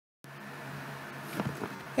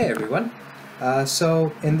Hey everyone.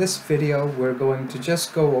 So in this video we're going to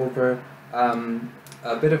just go over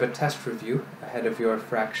a bit of a test review ahead of your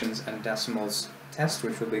fractions and decimals test,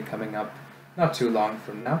 which will be coming up not too long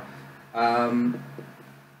from now.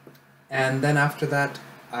 And then after that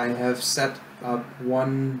I have set up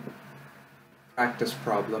one practice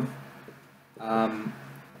problem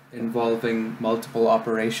involving multiple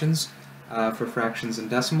operations for fractions and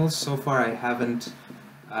decimals. So far I haven't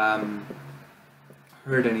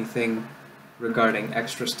heard anything regarding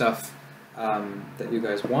extra stuff that you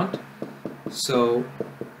guys want. So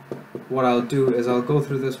what I'll do is I'll go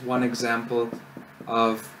through this one example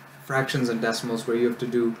of fractions and decimals where you have to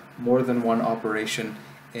do more than one operation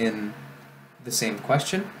in the same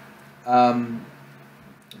question. And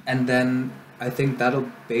then I think that'll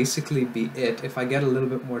basically be it. If I get a little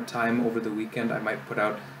bit more time over the weekend, I might put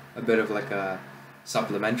out a bit of like a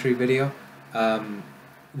supplementary video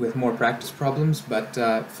with more practice problems, but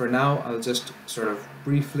for now I'll just sort of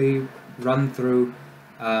briefly run through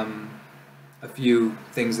a few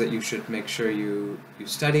things that you should make sure you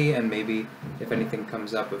study, and maybe if anything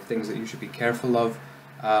comes up of things that you should be careful of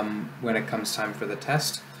when it comes time for the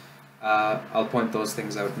test. I'll point those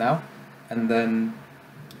things out now, and then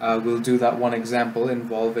we'll do that one example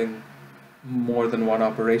involving more than one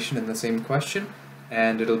operation in the same question,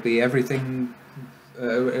 and it'll be everything,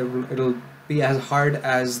 it'll be as hard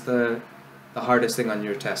as the hardest thing on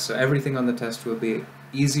your test. So everything on the test will be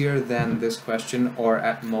easier than this question, or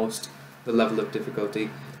at most the level of difficulty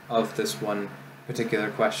of this one particular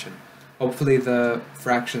question. Hopefully the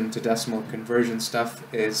fraction to decimal conversion stuff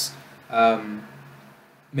is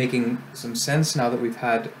making some sense now that we've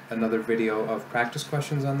had another video of practice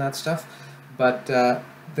questions on that stuff, but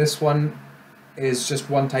this one is just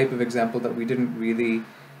one type of example that we didn't really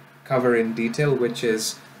cover in detail, which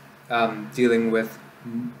is dealing with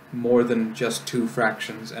more than just two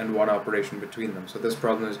fractions and one operation between them. So this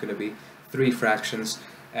problem is going to be three fractions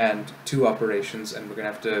and two operations, and we're going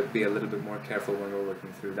to have to be a little bit more careful when we're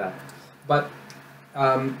working through that. But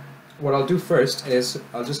what I'll do first is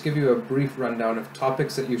I'll just give you a brief rundown of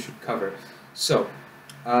topics that you should cover. So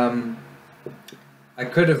I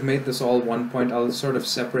could have made this all one point. I'll sort of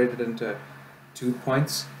separate it into 2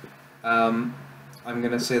 points. I'm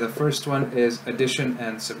going to say the first one is addition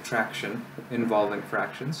and subtraction involving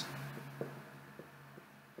fractions.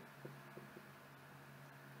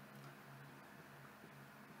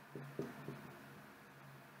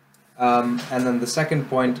 And then the second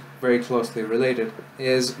point, very closely related,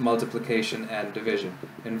 is multiplication and division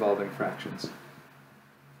involving fractions.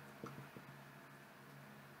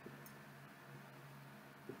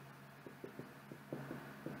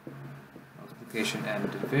 Multiplication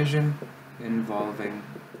and division involving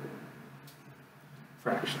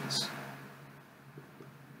fractions.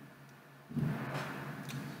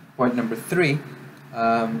 Point number 3,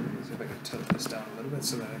 let me see if I can tilt this down a little bit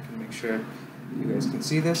so that I can make sure you guys can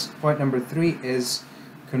see this. Point number 3 is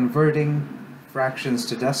converting fractions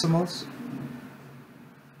to decimals.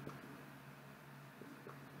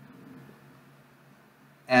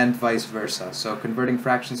 And vice versa. So converting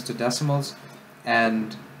fractions to decimals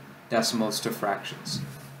and decimals to fractions.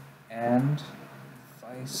 And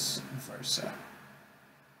vice versa.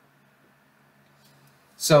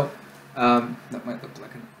 So, that might look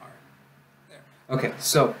like an R. There. Okay,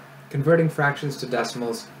 so converting fractions to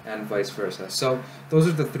decimals and vice versa. So those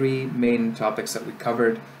are the 3 main topics that we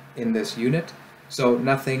covered in this unit. So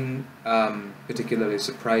nothing particularly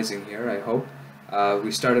surprising here, I hope.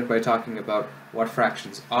 We started by talking about what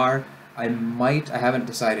fractions are. I haven't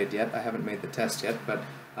decided yet, I haven't made the test yet, but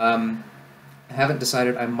I haven't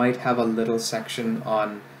decided. I might have a little section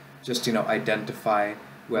on just, identify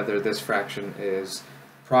whether this fraction is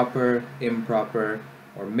proper, improper,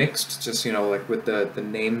 or mixed, just, like with the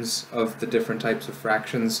names of the different types of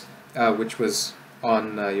fractions, which was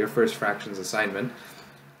on your first fractions assignment.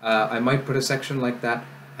 I might put a section like that.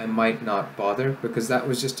 I might not bother, because that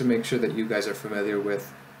was just to make sure that you guys are familiar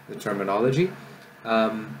with the terminology.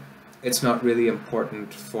 It's not really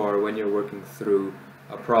important for when you're working through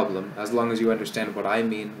a problem, as long as you understand what I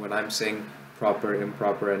mean when I'm saying proper,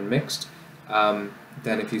 improper, and mixed.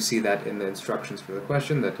 Then if you see that in the instructions for the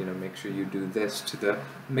question, that make sure you do this to the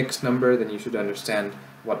mixed number, then you should understand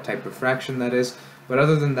what type of fraction that is. But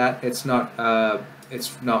other than that, it's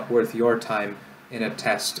not worth your time in a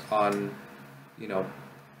test on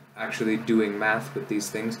actually doing math with these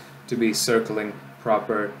things to be circling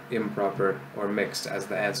proper, improper, or mixed as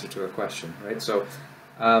the answer to a question, right? So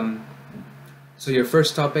so your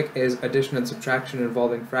first topic is addition and subtraction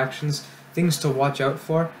involving fractions. Things to watch out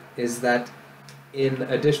for is that in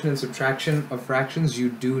addition and subtraction of fractions, you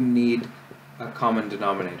do need a common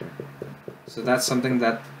denominator. So that's something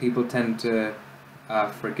that people tend to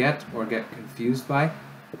forget or get confused by,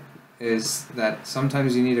 is that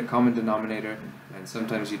sometimes you need a common denominator and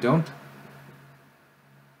sometimes you don't.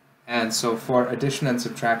 And so for addition and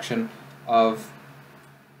subtraction of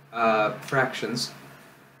fractions,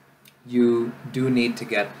 you do need to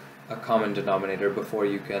get a common denominator before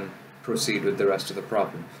you can proceed with the rest of the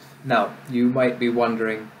problem. Now, you might be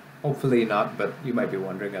wondering, hopefully not, but you might be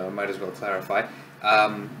wondering, I might as well clarify,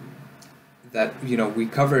 that, you know, we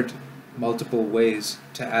covered multiple ways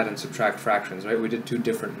to add and subtract fractions, right? We did two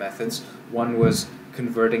different methods. One was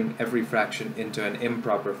converting every fraction into an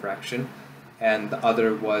improper fraction, and the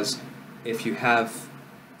other was if you have,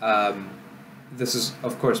 this is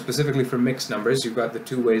of course specifically for mixed numbers, you've got the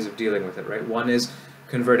two ways of dealing with it, right? One is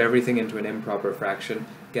convert everything into an improper fraction,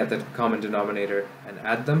 get the common denominator and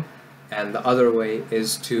add them, and the other way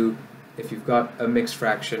is to, if you've got a mixed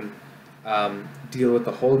fraction, deal with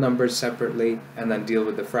the whole numbers separately and then deal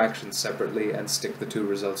with the fractions separately and stick the two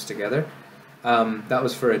results together. That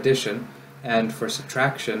was for addition. And for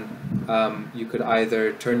subtraction, you could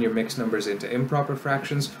either turn your mixed numbers into improper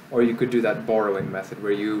fractions, or you could do that borrowing method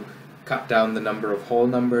where you cut down the number of whole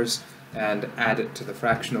numbers and add it to the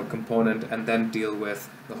fractional component and then deal with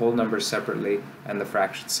the whole numbers separately and the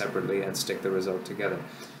fractions separately and stick the result together.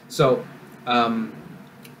 So on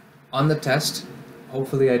the test,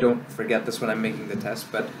 hopefully I don't forget this when I'm making the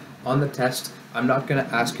test, but on the test I'm not going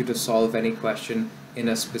to ask you to solve any question in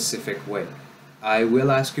a specific way. I will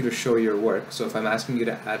ask you to show your work. So if I'm asking you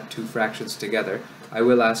to add two fractions together, I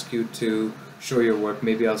will ask you to show your work.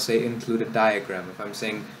 Maybe I'll say include a diagram. If I'm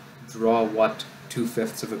saying draw what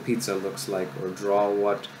 2/5 of a pizza looks like, or draw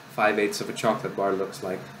what 5/8 of a chocolate bar looks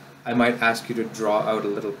like, I might ask you to draw out a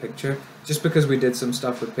little picture, just because we did some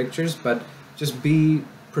stuff with pictures, but just be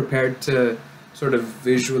prepared to sort of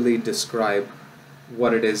visually describe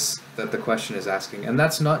what it is that the question is asking. And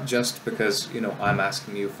that's not just because, you know, I'm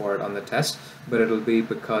asking you for it on the test, but it'll be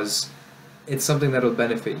because it's something that'll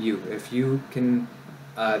benefit you. If you can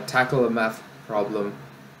tackle a math problem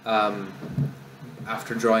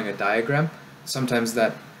after drawing a diagram, sometimes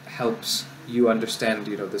that helps you understand,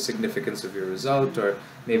 you know, the significance of your result, or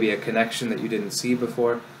maybe a connection that you didn't see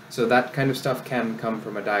before. So that kind of stuff can come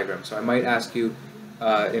from a diagram. So I might ask you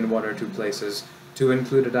in one or two places to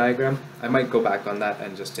include a diagram. I might go back on that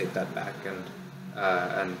and just take that back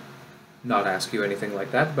and not ask you anything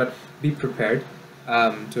like that, but be prepared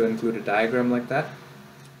to include a diagram like that.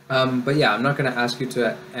 But yeah, I'm not going to ask you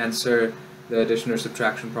to answer the addition or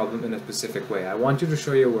subtraction problem in a specific way. I want you to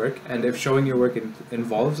show your work, and if showing your work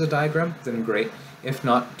involves a diagram, then great. If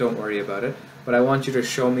not, don't worry about it. But I want you to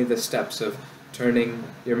show me the steps of turning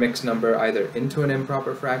your mixed number either into an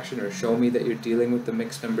improper fraction, or show me that you're dealing with the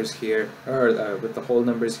mixed numbers here, or with the whole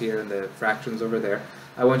numbers here and the fractions over there.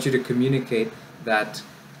 I want you to communicate that,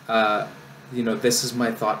 you know, this is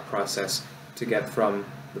my thought process to get from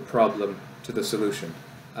the problem to the solution.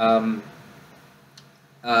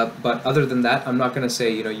 But other than that, I'm not going to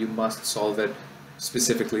say, you know, you must solve it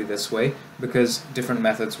specifically this way, because different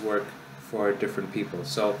methods work for different people.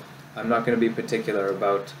 So I'm not going to be particular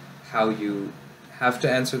about how you have to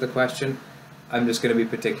answer the question. I'm just going to be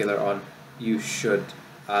particular on you should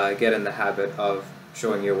get in the habit of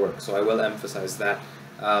showing your work. So I will emphasize that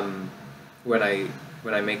when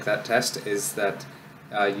I make that test, is that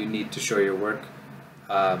you need to show your work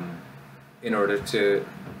in order to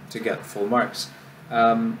get full marks.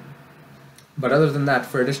 But other than that,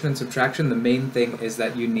 for addition and subtraction, the main thing is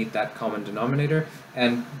that you need that common denominator,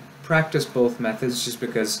 and practice both methods, just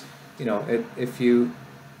because, you know, if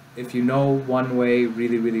you know one way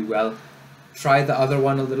really, really well, try the other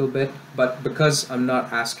one a little bit. But because I'm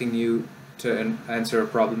not asking you to answer a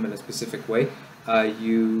problem in a specific way,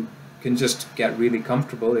 you can just get really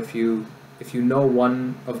comfortable. If you know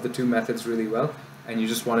one of the two methods really well and you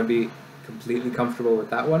just want to be completely comfortable with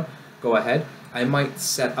that one, go ahead. I might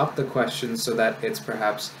set up the question so that it's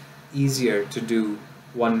perhaps easier to do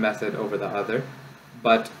one method over the other,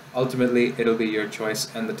 but ultimately it'll be your choice,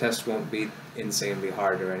 and the test won't be insanely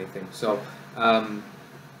hard or anything. So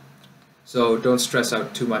so don't stress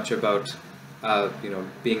out too much about you know,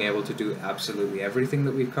 being able to do absolutely everything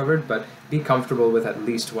that we've covered, but be comfortable with at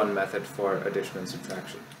least one method for addition and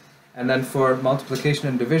subtraction. And then for multiplication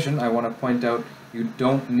and division, I want to point out you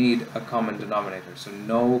don't need a common denominator. So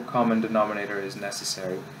no common denominator is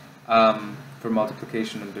necessary for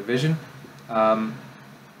multiplication and division.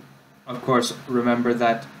 Of course, remember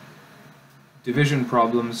that division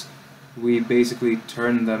problems, we basically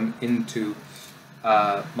turn them into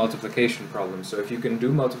multiplication problems. So if you can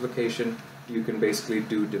do multiplication, you can basically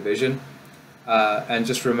do division. And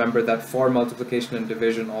just remember that for multiplication and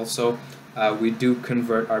division also, we do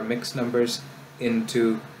convert our mixed numbers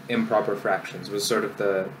into improper fractions. Was sort of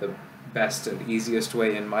the best and easiest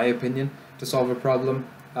way, in my opinion, to solve a problem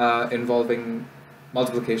involving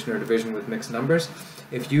multiplication or division with mixed numbers.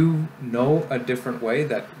 If you know a different way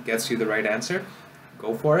that gets you the right answer,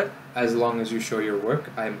 go for it. As long as you show your work,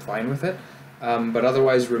 I'm fine with it. But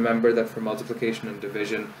otherwise, remember that for multiplication and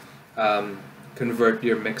division, convert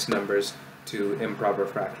your mixed numbers to improper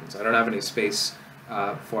fractions. I don't have any space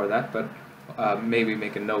for that, but maybe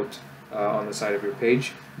make a note on the side of your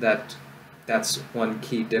page that that's one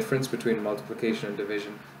key difference between multiplication and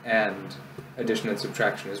division and addition and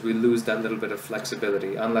subtraction, is we lose that little bit of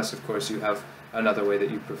flexibility, unless of course you have another way that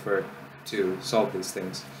you prefer to solve these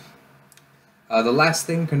things. The last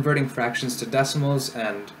thing, converting fractions to decimals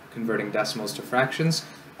and converting decimals to fractions.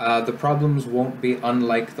 The problems won't be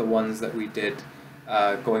unlike the ones that we did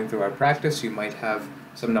going through our practice. You might have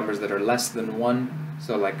some numbers that are less than 1,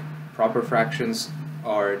 so like proper fractions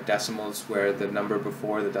or decimals where the number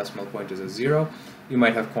before the decimal point is a 0. You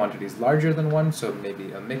might have quantities larger than 1, so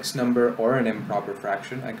maybe a mixed number or an improper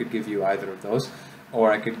fraction. I could give you either of those,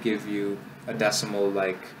 or I could give you a decimal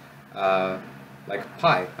like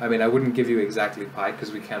pi. I mean, I wouldn't give you exactly pi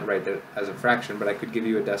because we can't write it as a fraction, but I could give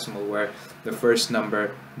you a decimal where the first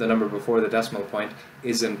number, the number before the decimal point,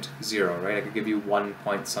 isn't 0, right? I could give you 1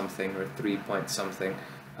 point something or 3 point something,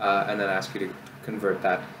 and then ask you to convert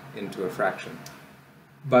that into a fraction.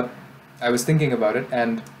 But I was thinking about it,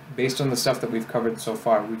 and based on the stuff that we've covered so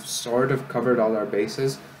far, we've sort of covered all our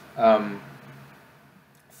bases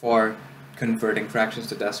for converting fractions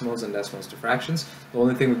to decimals and decimals to fractions. The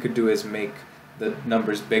only thing we could do is make the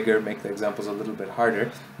numbers bigger, make the examples a little bit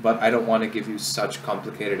harder, but I don't want to give you such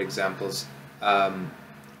complicated examples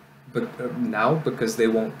now, because they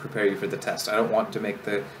won't prepare you for the test. I don't want to make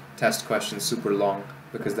the test questions super long,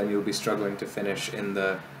 because then you'll be struggling to finish in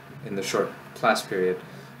the short class period.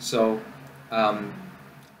 So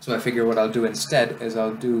I figure what I'll do instead is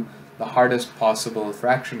I'll do the hardest possible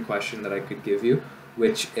fraction question that I could give you,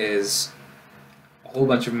 which is a whole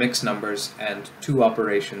bunch of mixed numbers and 2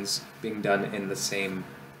 operations being done in the same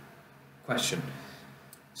question.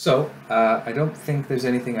 So I don't think there's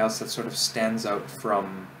anything else that sort of stands out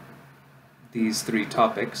from these 3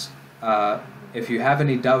 topics. If you have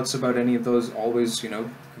any doubts about any of those, always, you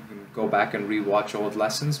can go back and re-watch old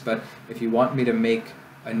lessons, but if you want me to make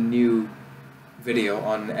a new video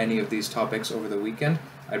on any of these topics over the weekend,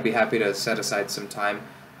 I'd be happy to set aside some time.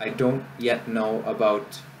 I don't yet know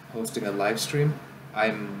about hosting a live stream.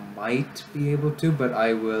 I might be able to, but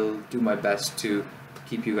I will do my best to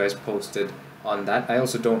keep you guys posted on that. I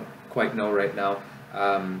also don't quite know right now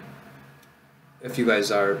if you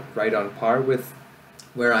guys are right on par with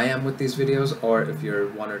where I am with these videos, or if you're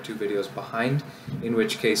 1 or 2 videos behind, in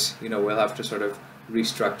which case, we'll have to sort of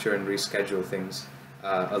restructure and reschedule things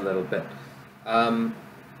a little bit.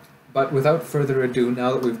 But without further ado,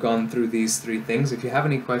 now that we've gone through these 3 things, if you have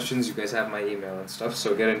any questions, you guys have my email and stuff,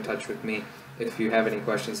 so get in touch with me if you have any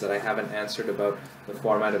questions that I haven't answered about the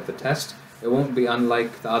format of the test. It won't be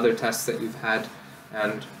unlike the other tests that you've had,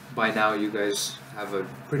 and by now you guys have a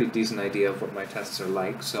pretty decent idea of what my tests are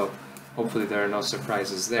like, so hopefully there are no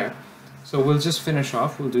surprises there. So we'll just finish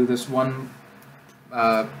off. We'll do this one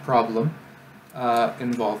problem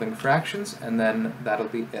involving fractions, and then that'll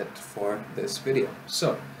be it for this video.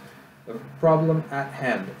 So the problem at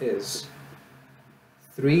hand is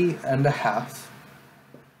 3½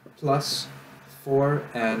 plus 4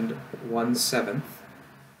 1/7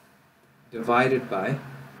 divided by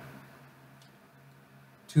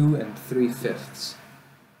 2 3/5.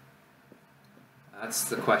 That's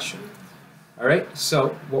the question. Alright,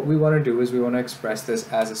 so what we want to do is we want to express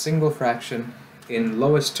this as a single fraction in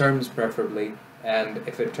lowest terms preferably, and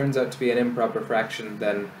if it turns out to be an improper fraction,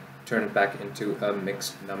 then turn it back into a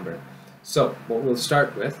mixed number. So what we'll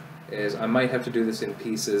start with is, I might have to do this in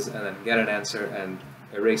pieces and then get an answer and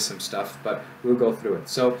erase some stuff, but we'll go through it.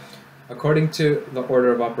 So according to the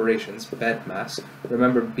order of operations, BEDMAS,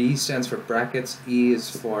 remember B stands for brackets, E is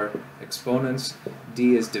for exponents,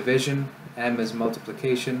 D is division, M is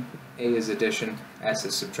multiplication, A is addition, S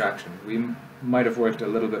is subtraction. We might have worked a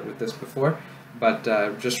little bit with this before, but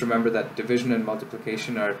just remember that division and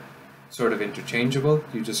multiplication are sort of interchangeable.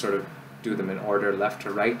 You just sort of do them in order left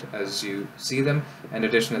to right as you see them, and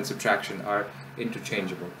addition and subtraction are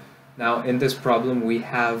interchangeable. Now in this problem we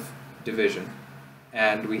have division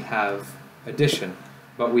and we have addition,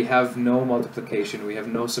 but we have no multiplication, we have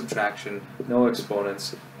no subtraction, no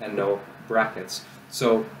exponents, and no brackets.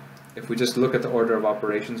 So if we just look at the order of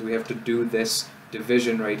operations, we have to do this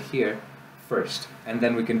division right here first, and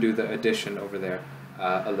then we can do the addition over there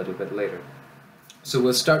a little bit later. So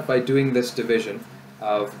we'll start by doing this division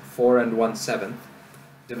of 4 and 1/7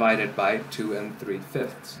 divided by 2 and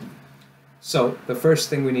 3/5. So the first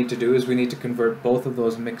thing we need to do is we need to convert both of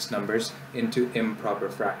those mixed numbers into improper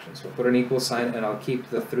fractions. We'll put an equal sign, and I'll keep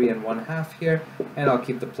the 3 and 1/2 here, and I'll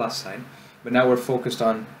keep the plus sign. But now we're focused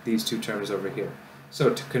on these two terms over here. So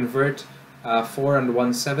to convert 4 and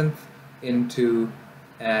 1/7 into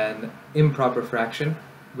an improper fraction,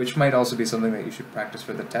 which might also be something that you should practice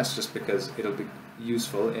for the test just because it'll be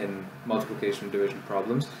useful in multiplication and division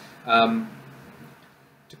problems.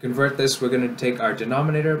 To convert this, we're going to take our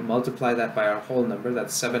denominator, multiply that by our whole number,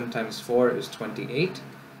 that's 7 times 4 is 28,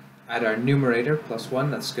 add our numerator, plus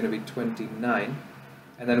 1, that's going to be 29,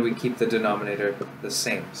 and then we keep the denominator the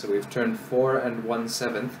same. So we've turned 4 and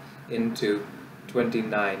 1/7 into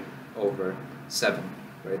 29 over 7,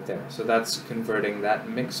 right there. So that's converting that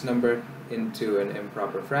mixed number into an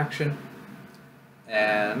improper fraction,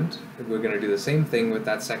 and we're going to do the same thing with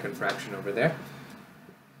that second fraction over there.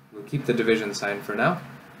 We'll keep the division sign for now.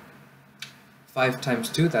 5 times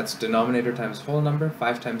 2, that's denominator times whole number.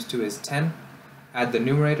 5 times 2 is 10. Add the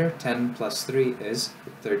numerator, 10 plus 3 is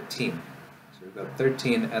 13. So we've got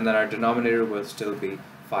 13, and then our denominator will still be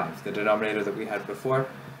 5. The denominator that we had before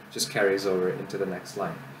just carries over into the next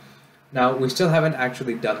line. Now, we still haven't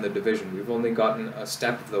actually done the division. We've only gotten a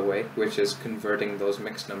step of the way, which is converting those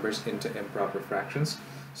mixed numbers into improper fractions.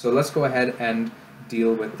 So let's go ahead and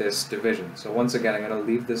deal with this division. So once again, I'm going to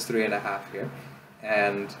leave this 3.5 here,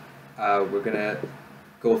 and we're going to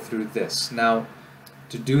go through this. Now,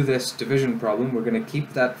 to do this division problem, we're going to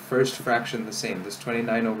keep that first fraction the same. This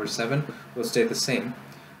 29 over 7 will stay the same.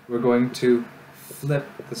 We're going to flip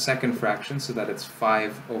the second fraction so that it's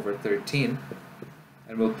 5 over 13,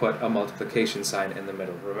 and we'll put a multiplication sign in the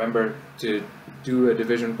middle. Remember, to do a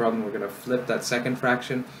division problem, we're going to flip that second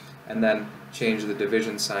fraction and then change the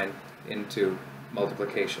division sign into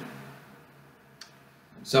multiplication.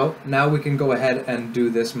 So now we can go ahead and do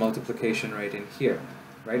this multiplication right in here.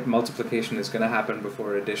 Right? Multiplication is going to happen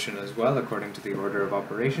before addition as well, according to the order of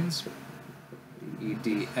operations.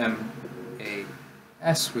 E-D-M-A-S,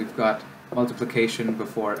 we've got multiplication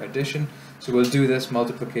before addition. So we'll do this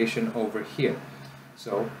multiplication over here.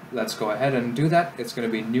 So let's go ahead and do that. It's going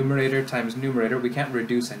to be numerator times numerator. We can't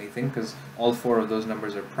reduce anything because all 4 of those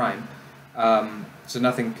numbers are prime. So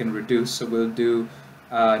nothing can reduce. So we'll do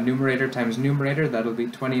numerator times numerator. That'll be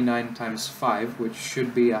 29 times 5, which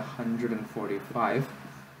should be 145.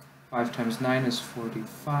 5 times 9 is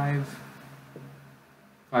 45.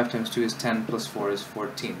 5 times 2 is 10, plus 4 is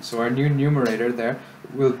 14. So our new numerator there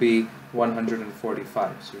will be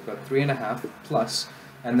 145. So we've got 3.5 plus,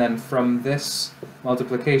 and then from this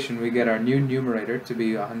multiplication we get our new numerator to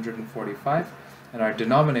be 145, and our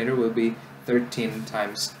denominator will be 13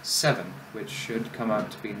 times 7, which should come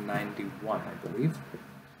out to be 91, I believe.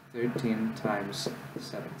 13 times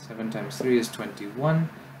 7. 7 times 3 is 21.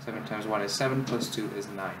 7 times 1 is 7, plus 2 is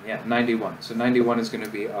 9. Yeah, 91. So 91 is going to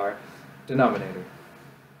be our denominator.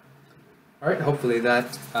 Alright, hopefully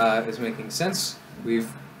that is making sense.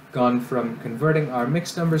 We've gone from converting our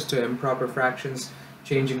mixed numbers to improper fractions,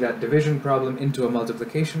 changing that division problem into a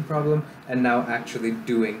multiplication problem, and now actually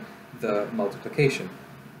doing the multiplication.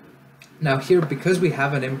 Now here, because we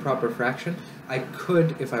have an improper fraction, I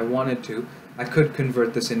could, if I wanted to, I could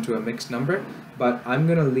convert this into a mixed number, but I'm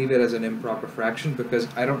going to leave it as an improper fraction because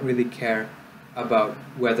I don't really care about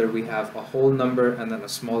whether we have a whole number and then a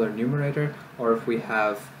smaller numerator, or if we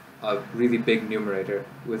have a really big numerator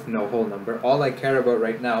with no whole number. All I care about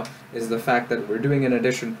right now is the fact that we're doing an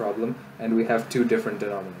addition problem and we have 2 different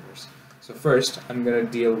denominators. So first, I'm going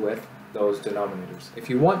to deal with those denominators. If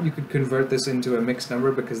you want, you could convert this into a mixed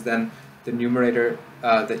number, because then the numerator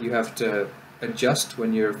that you have to adjust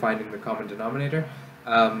when you're finding the common denominator,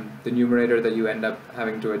 the numerator that you end up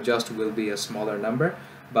having to adjust will be a smaller number.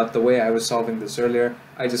 But the way I was solving this earlier,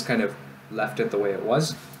 I just kind of left it the way it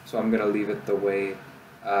was. So I'm going to leave it the way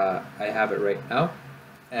I have it right now,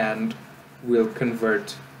 and we'll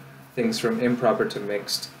convert things from improper to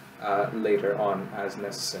mixed later on as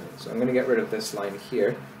necessary. So I'm going to get rid of this line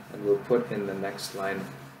here, and we'll put in the next line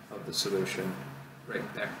of the solution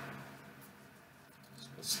right there. So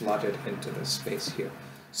we'll slot it into this space here.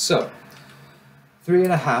 So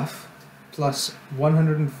 3.5 plus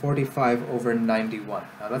 145 over 91.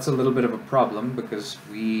 Now that's a little bit of a problem because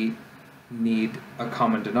we need a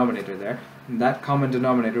common denominator there. And that common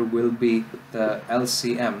denominator will be the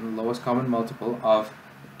LCM, the lowest common multiple, of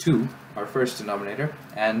 2, our first denominator,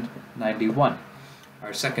 and 91,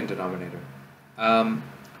 our second denominator.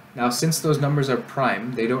 Now, since those numbers are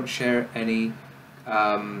prime, they don't share any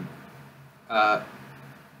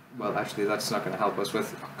well, actually, that's not going to help us.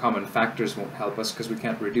 With common factors won't help us because we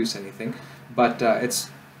can't reduce anything. But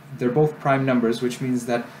they're both prime numbers, which means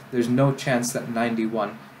that there's no chance that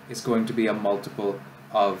 91 is going to be a multiple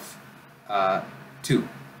of 2.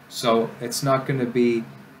 So it's not going to be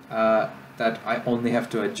that I only have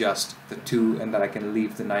to adjust the 2 and that I can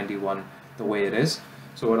leave the 91 the way it is.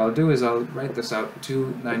 So what I'll do is I'll write this out,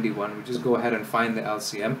 291. We just go ahead and find the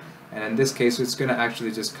LCM, and in this case it's going to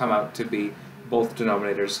actually just come out to be both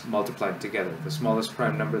denominators multiplied together. The smallest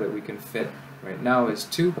prime number that we can fit right now is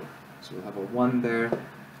 2, so we'll have a 1 there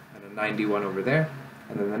and a 91 over there.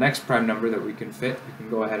 And then the next prime number that we can fit, we can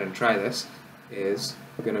go ahead and try this, is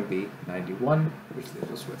going to be 91, which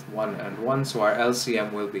leaves us with 1 and 1. So our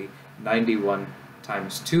LCM will be 91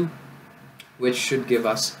 times 2, which should give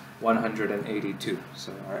us 182.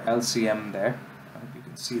 So our LCM there, I hope you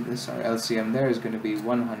can see this, our LCM there is going to be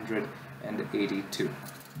 182.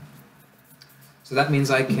 So that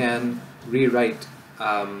means I can rewrite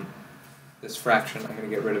this fraction. I'm going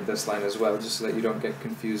to get rid of this line as well, just so that you don't get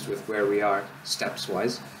confused with where we are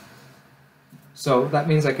steps-wise. So that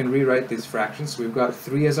means I can rewrite these fractions. So we've got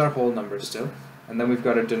 3 as our whole number still, and then we've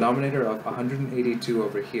got a denominator of 182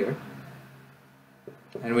 over here,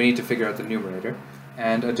 and we need to figure out the numerator,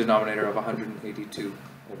 and a denominator of 182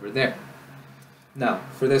 over there. Now,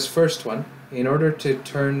 for this first one, in order to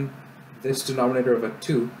turn this denominator of a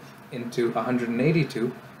 2 into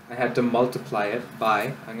 182, I had to multiply it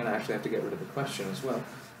by, I'm going to actually have to get rid of the question as well,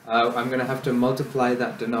 I'm going to have to multiply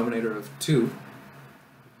that denominator of 2,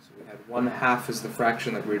 so we had 1/2 as the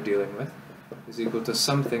fraction that we're dealing with, is equal to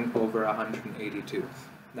something over 182.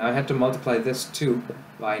 Now I had to multiply this 2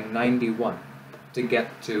 by 91 to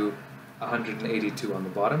get to 182 on the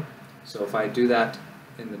bottom. So if I do that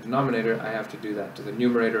in the denominator, I have to do that to the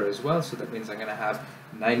numerator as well, so that means I'm going to have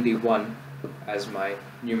 91 as my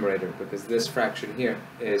numerator, because this fraction here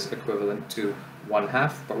is equivalent to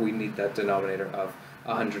 1/2, but we need that denominator of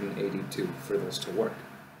 182 for this to work.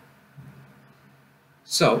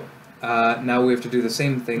 So now we have to do the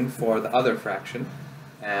same thing for the other fraction,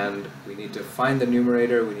 and we need to find the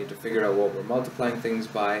numerator, we need to figure out what we're multiplying things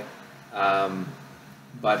by,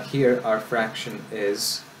 but here our fraction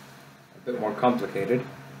is a bit more complicated.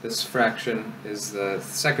 This fraction is the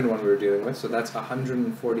second one we were dealing with, so that's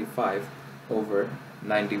 145 over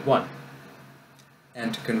 91.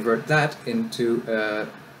 And to convert that into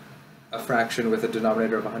a fraction with a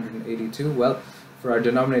denominator of 182, well, for our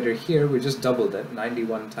denominator here, we just doubled it.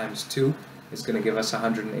 91 times 2 is going to give us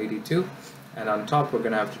 182, and on top we're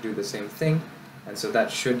going to have to do the same thing, and so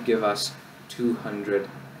that should give us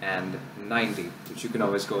 290, which you can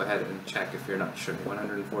always go ahead and check if you're not sure.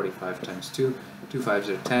 145 times 2, 2 5s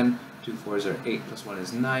are 10, 2 4s are 8, plus 1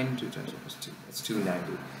 is 9, 2 times 1 is 2, that's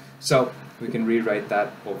 290. So we can rewrite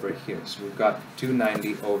that over here. So we've got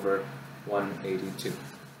 290 over 182.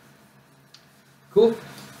 Cool.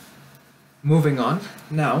 Moving on,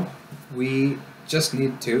 now we just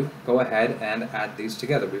need to go ahead and add these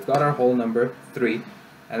together. We've got our whole number, 3,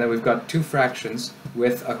 and then we've got 2 fractions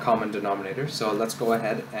with a common denominator. So let's go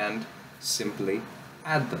ahead and simply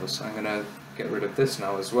add those. So I'm going to get rid of this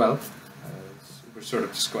now as well. We're sort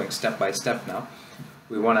of just going step by step now.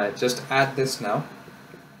 We want to just add this now.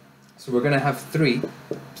 So we're going to have 3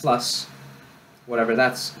 plus whatever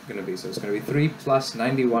that's going to be. So it's going to be 3 plus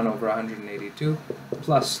 91 over 182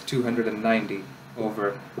 plus 290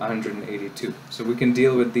 over 182. So we can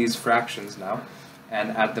deal with these fractions now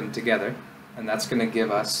and add them together. And that's going to give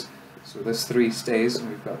us, so this 3 stays, and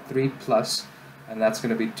we've got 3 plus, and that's going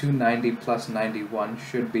to be 290 plus 91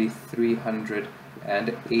 should be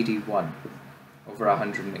 381 over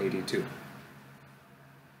 182.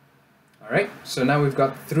 Alright, so now we've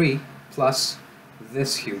got 3 plus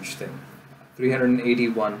this huge thing,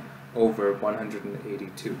 381 over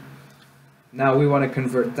 182. Now we want to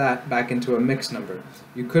convert that back into a mixed number.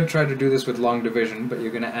 You could try to do this with long division, but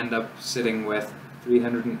you're going to end up sitting with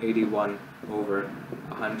 381 over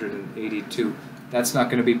 182. That's not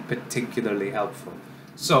going to be particularly helpful.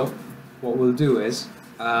 So what we'll do is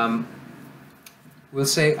we'll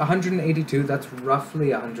say 182, that's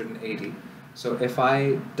roughly 180. So if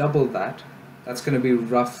I double that, that's going to be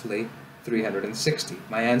roughly 360.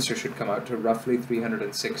 My answer should come out to roughly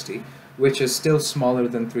 360, which is still smaller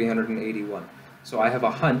than 381. So I have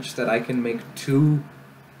a hunch that I can make 2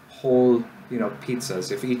 whole,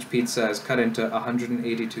 pizzas. If each pizza is cut into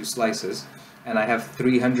 182 slices, and I have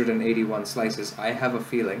 381 slices, I have a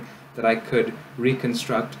feeling that I could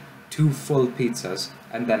reconstruct 2 full pizzas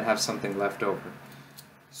and then have something left over.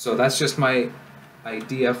 So that's just my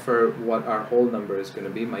idea for what our whole number is going to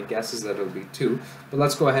be. My guess is that it'll be 2, but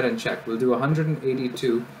let's go ahead and check. We'll do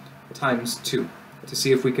 182 times 2 to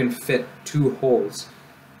see if we can fit 2 holes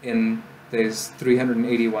in these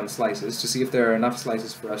 381 slices, to see if there are enough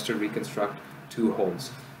slices for us to reconstruct 2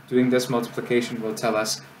 holes. Doing this multiplication will tell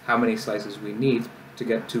us how many slices we need to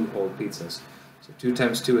get 2 whole pizzas. So 2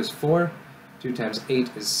 times 2 is 4, 2 times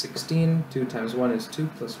 8 is 16, 2 times 1 is 2,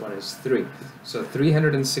 plus 1 is 3. So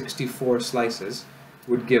 364 slices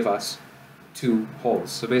would give us 2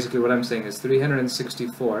 holes. So basically what I'm saying is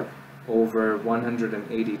 364 over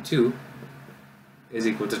 182 is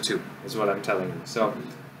equal to 2, is what I'm telling you. So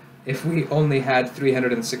if we only had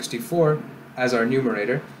 364 as our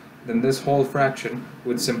numerator, then this whole fraction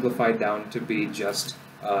would simplify down to be just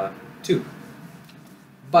 2.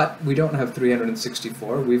 But we don't have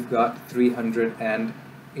 364, we've got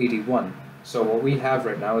 381. So what we have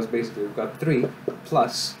right now is basically we've got 3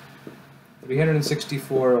 plus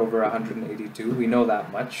 364 over 182, we know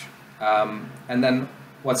that much. And then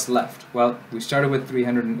what's left? Well, we started with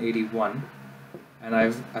 381, and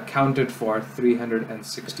I've accounted for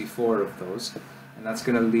 364 of those. And that's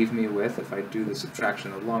going to leave me with, if I do the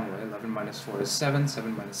subtraction a long way, 11 minus 4 is 7,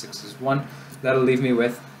 7 minus 6 is 1. That'll leave me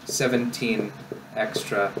with 17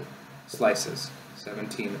 extra slices,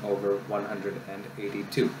 17 over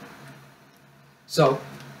 182. So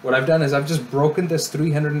what I've done is I've just broken this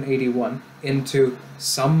 381 into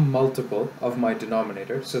some multiple of my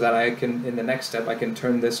denominator so that I can, in the next step, I can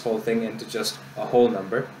turn this whole thing into just a whole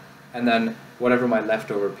number, and then whatever my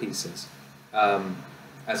leftover piece is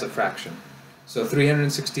as a fraction. So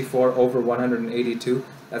 364 over 182,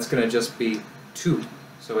 that's going to just be 2.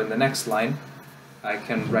 So in the next line, I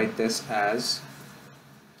can write this as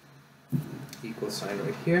equal sign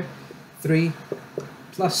right here, 3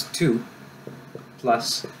 plus 2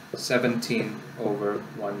 plus 17 over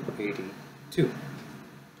 182.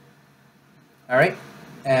 Alright,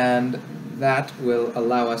 and that will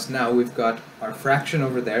allow us now, we've got our fraction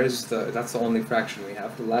over there, that's the only fraction we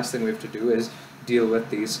have. The last thing we have to do is deal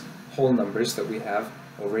with these whole numbers that we have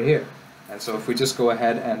over here. And so if we just go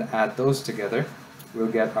ahead and add those together, we'll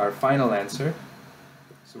get our final answer.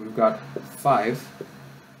 So we've got 5,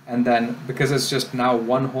 and then because it's just now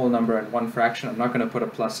one whole number and one fraction, I'm not going to put a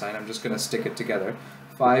plus sign, I'm just going to stick it together.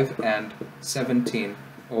 5 and 17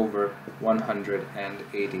 over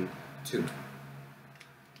 182.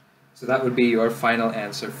 So that would be your final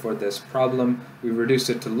answer for this problem. We've reduced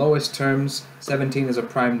it to lowest terms. 17 is a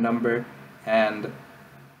prime number, and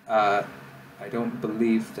I don't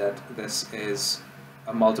believe that this is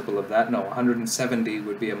a multiple of that. No, 170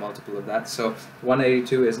 would be a multiple of that. So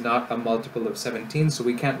 182 is not a multiple of 17, so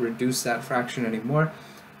we can't reduce that fraction anymore.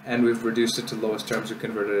 And we've reduced it to lowest terms, we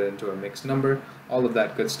converted it into a mixed number. All of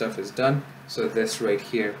that good stuff is done. So this right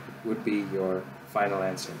here would be your final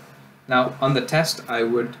answer. Now, on the test, I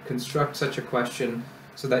would construct such a question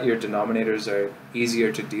so that your denominators are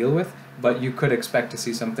easier to deal with, but you could expect to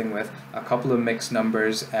see something with a couple of mixed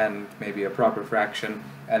numbers and maybe a proper fraction,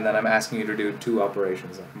 and then I'm asking you to do 2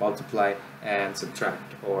 operations, like multiply and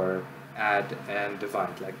subtract, or add and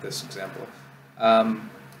divide, like this example.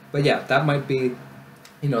 But yeah, that might be,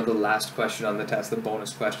 you know, the last question on the test, the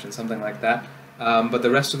bonus question, something like that. But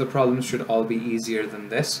the rest of the problems should all be easier than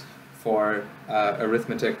this for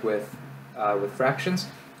arithmetic with fractions,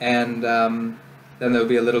 and then there'll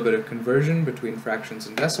be a little bit of conversion between fractions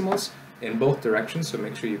and decimals in both directions, so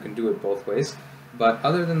make sure you can do it both ways. But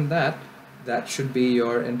other than that, that should be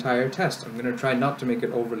your entire test. I'm going to try not to make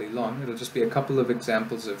it overly long. It'll just be a couple of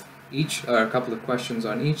examples of each, or a couple of questions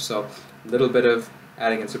on each, so a little bit of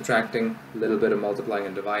adding and subtracting, a little bit of multiplying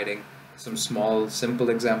and dividing, some small,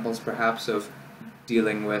 simple examples perhaps of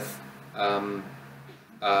dealing with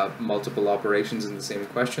multiple operations in the same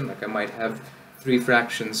question. Like I might have 3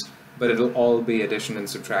 fractions, but it'll all be addition and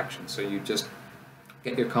subtraction. So you just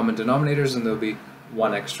get your common denominators and there'll be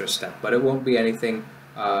one extra step. But it won't be anything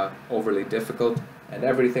overly difficult, and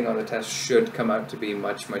everything on the test should come out to be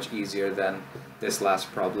much, much easier than this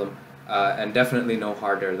last problem, and definitely no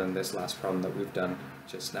harder than this last problem that we've done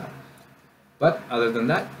just now. But other than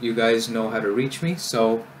that, you guys know how to reach me,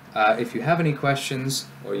 so if you have any questions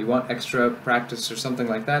or you want extra practice or something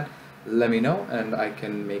like that, let me know and I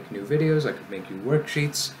can make new videos, I can make you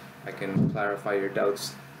worksheets, I can clarify your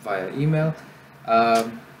doubts via email,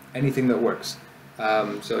 anything that works.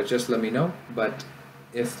 So just let me know, but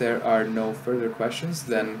if there are no further questions,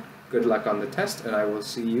 then good luck on the test, and I will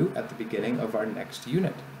see you at the beginning of our next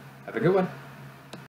unit. Have a good one.